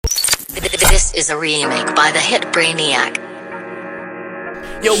This is a remake by the hit Brainiac.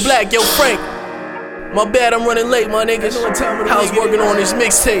 Yo, Black, yo, Frank. My bad, I'm running late, my niggas. I was working on this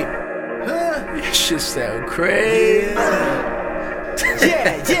mixtape. This shit sound crazy.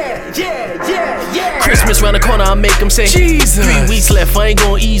 Christmas round the corner, I make them say Jesus. 3 weeks left, I ain't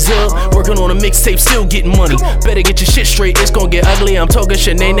gon' ease up. Working on a mixtape, still getting money. Better get your shit straight, it's gon' get ugly. I'm talking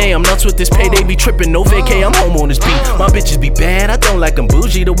shit, nay, I'm nuts with this payday. Be trippin', no vacay, I'm home on this beat. My bitches be bad, I don't like them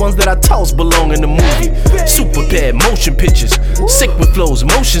bougie. The ones that I toss belong in the movie. Super bad motion pictures, sick with flows,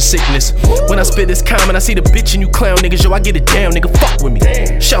 motion sickness. When I spit this comment, I see the bitch and you clown niggas. Yo, I get it down, nigga, fuck with me.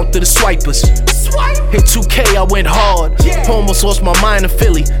 Shout to the swipers. Hit 2K, I went hard. Almost lost my mind in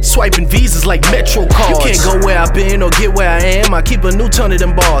Philly, swiping visas like Metro cards. You can't go where I've been or get where I am. I keep a new ton of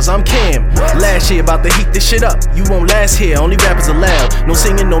them bars, I'm Cam. Last year, about to heat this shit up. You won't last here, only rappers allowed. No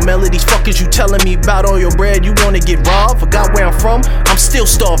singing, no melodies, fuck is you telling me about all your bread? You wanna get robbed? Forgot where I'm from? I'm still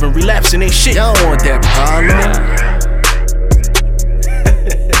starving, relapsing ain't shit. Y'all don't want that problem.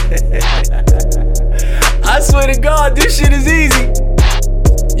 I swear to God, this shit is easy.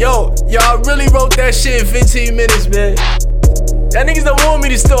 Yo, I really wrote that shit in 15 minutes, man. Y'all niggas don't want me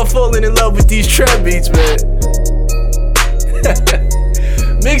to start falling in love with these trap beats, man.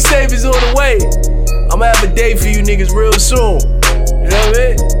 Mixtape is on the way. I'ma have a date for you niggas real soon. You know what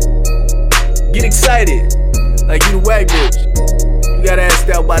I mean? Get excited. Like you the whack bitch. You got asked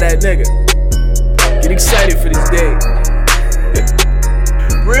out by that nigga. Get excited for this day.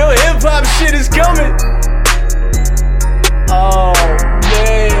 Real hip hop shit is coming. Oh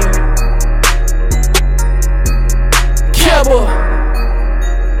man.